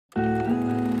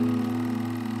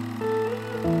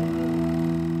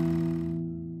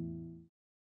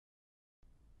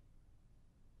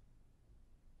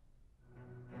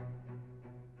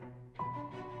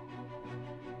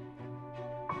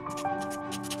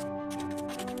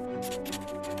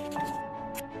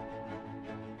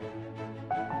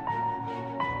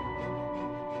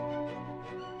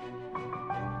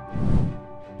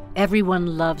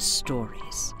Everyone loves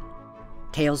stories.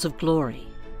 Tales of glory,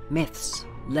 myths,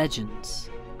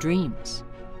 legends, dreams.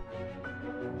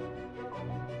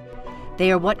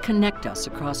 They are what connect us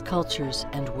across cultures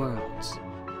and worlds,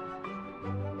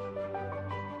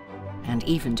 and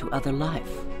even to other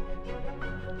life.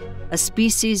 A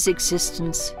species'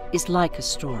 existence is like a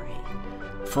story,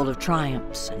 full of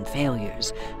triumphs and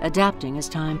failures, adapting as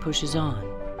time pushes on.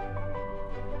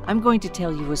 I'm going to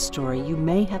tell you a story you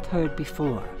may have heard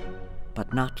before,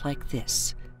 but not like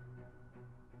this,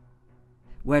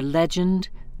 where legend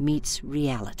meets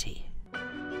reality.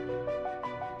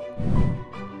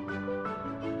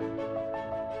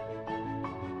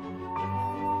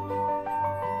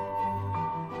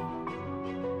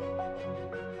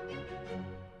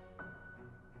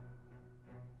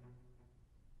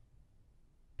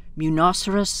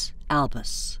 Munoceros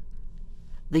albus,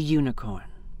 the unicorn.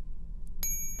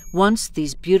 Once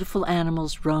these beautiful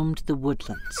animals roamed the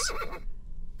woodlands.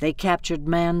 They captured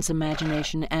man's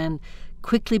imagination and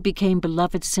quickly became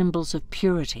beloved symbols of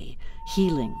purity,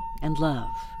 healing, and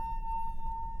love.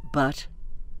 But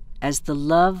as the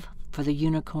love for the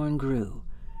unicorn grew,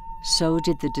 so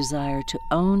did the desire to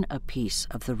own a piece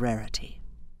of the rarity.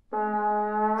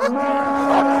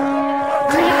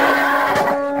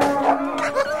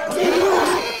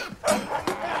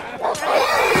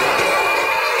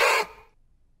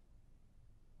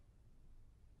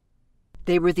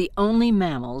 They were the only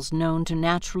mammals known to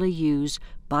naturally use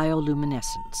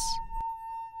bioluminescence.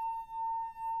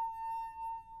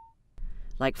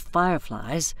 Like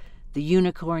fireflies, the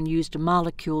unicorn used a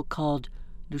molecule called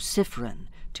luciferin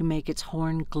to make its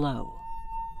horn glow.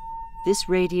 This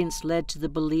radiance led to the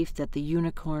belief that the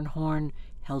unicorn horn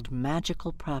held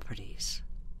magical properties.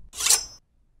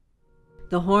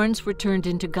 The horns were turned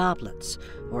into goblets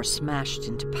or smashed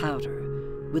into powder,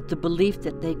 with the belief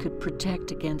that they could protect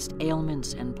against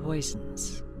ailments and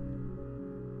poisons.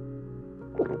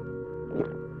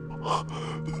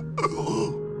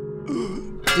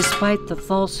 Despite the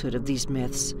falsehood of these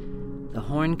myths, the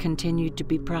horn continued to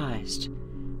be prized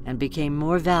and became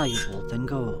more valuable than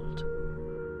gold.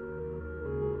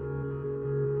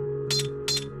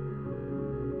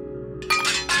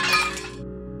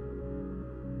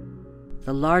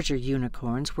 The larger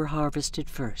unicorns were harvested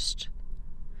first.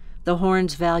 The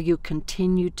horn's value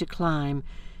continued to climb,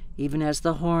 even as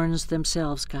the horns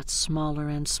themselves got smaller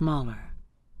and smaller.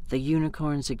 The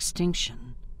unicorn's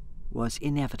extinction was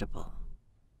inevitable.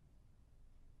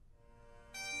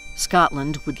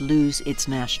 Scotland would lose its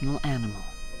national animal.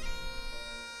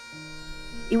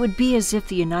 It would be as if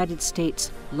the United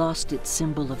States lost its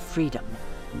symbol of freedom,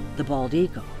 the bald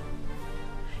eagle.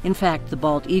 In fact, the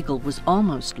bald eagle was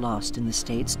almost lost in the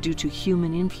States due to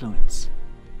human influence.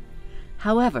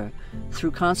 However,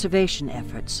 through conservation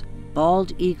efforts,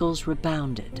 bald eagles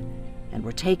rebounded and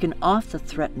were taken off the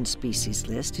threatened species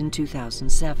list in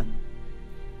 2007.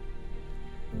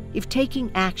 If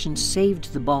taking action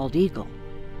saved the bald eagle,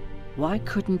 why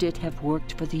couldn't it have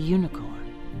worked for the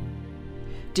unicorn?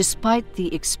 Despite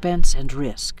the expense and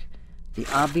risk, the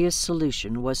obvious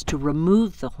solution was to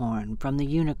remove the horn from the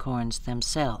unicorns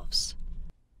themselves.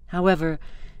 However,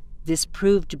 this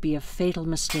proved to be a fatal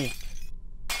mistake,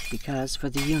 because for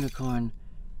the unicorn,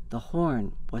 the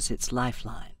horn was its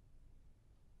lifeline.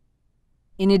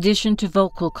 In addition to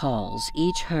vocal calls,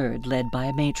 each herd, led by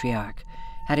a matriarch,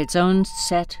 had its own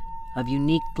set of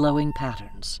unique glowing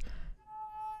patterns.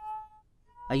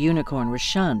 A unicorn was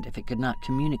shunned if it could not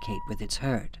communicate with its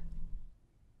herd.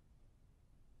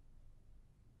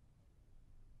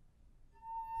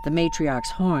 The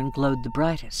matriarch's horn glowed the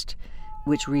brightest,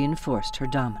 which reinforced her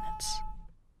dominance.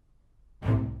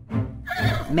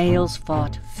 Males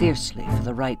fought fiercely for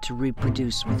the right to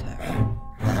reproduce with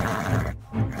her.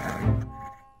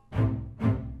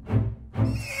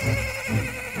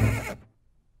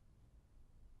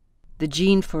 The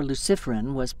gene for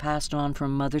luciferin was passed on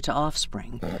from mother to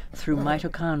offspring through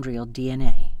mitochondrial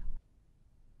DNA.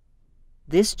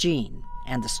 This gene,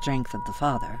 and the strength of the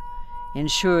father,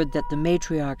 ensured that the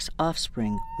matriarch's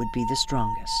offspring would be the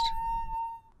strongest.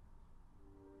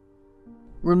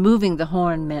 Removing the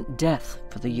horn meant death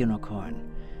for the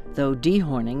unicorn, though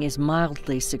dehorning is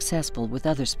mildly successful with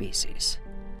other species.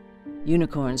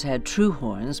 Unicorns had true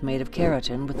horns made of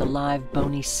keratin with a live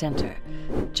bony center,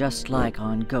 just like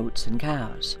on goats and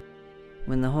cows.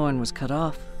 When the horn was cut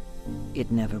off, it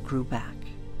never grew back.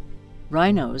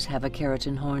 Rhinos have a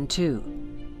keratin horn too,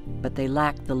 but they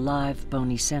lack the live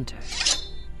bony center.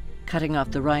 Cutting off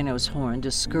the rhino's horn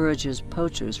discourages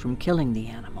poachers from killing the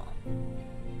animal.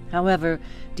 However,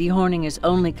 dehorning is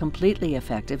only completely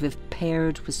effective if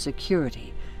paired with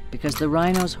security, because the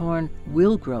rhino's horn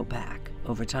will grow back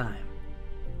over time.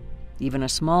 Even a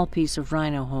small piece of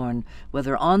rhino horn,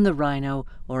 whether on the rhino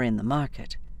or in the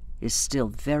market, is still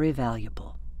very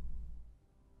valuable.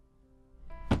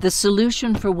 The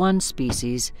solution for one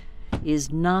species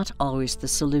is not always the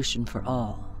solution for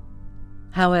all.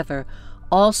 However,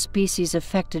 all species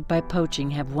affected by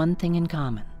poaching have one thing in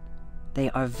common: they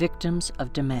are victims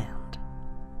of demand.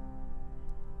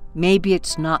 Maybe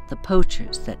it's not the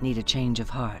poachers that need a change of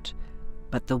heart,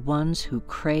 but the ones who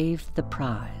crave the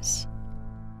prize.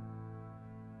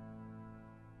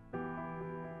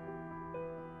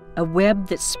 A web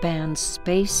that spans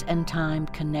space and time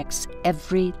connects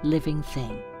every living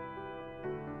thing.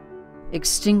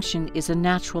 Extinction is a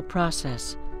natural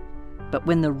process, but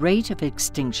when the rate of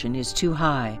extinction is too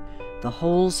high, the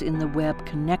holes in the web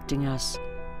connecting us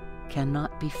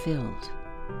cannot be filled.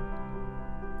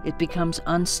 It becomes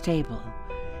unstable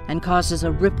and causes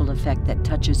a ripple effect that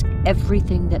touches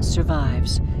everything that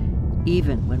survives,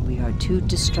 even when we are too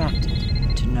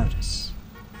distracted to notice.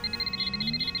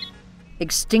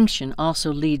 Extinction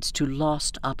also leads to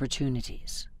lost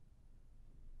opportunities.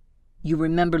 You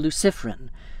remember luciferin,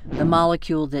 the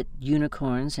molecule that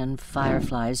unicorns and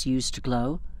fireflies use to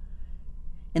glow?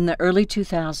 In the early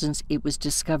 2000s, it was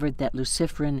discovered that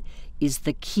luciferin is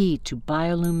the key to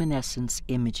bioluminescence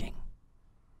imaging.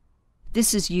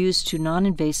 This is used to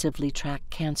non-invasively track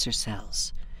cancer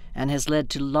cells and has led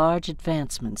to large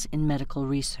advancements in medical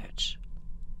research.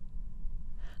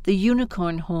 The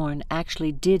unicorn horn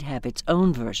actually did have its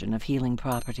own version of healing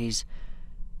properties,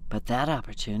 but that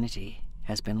opportunity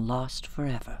has been lost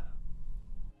forever.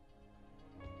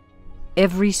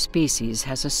 Every species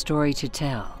has a story to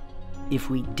tell, if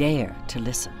we dare to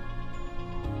listen.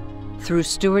 Through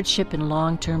stewardship and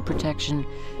long-term protection,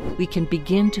 we can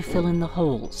begin to fill in the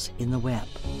holes in the web.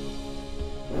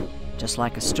 Just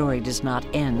like a story does not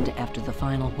end after the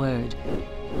final word,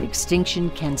 extinction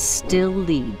can still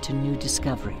lead to new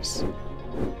discoveries.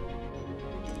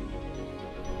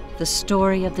 The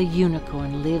story of the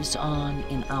unicorn lives on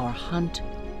in our hunt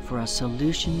for a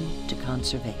solution to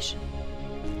conservation.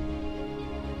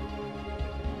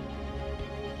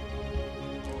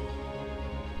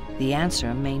 The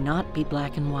answer may not be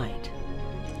black and white,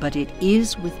 but it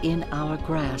is within our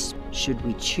grasp should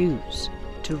we choose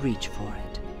to reach for it.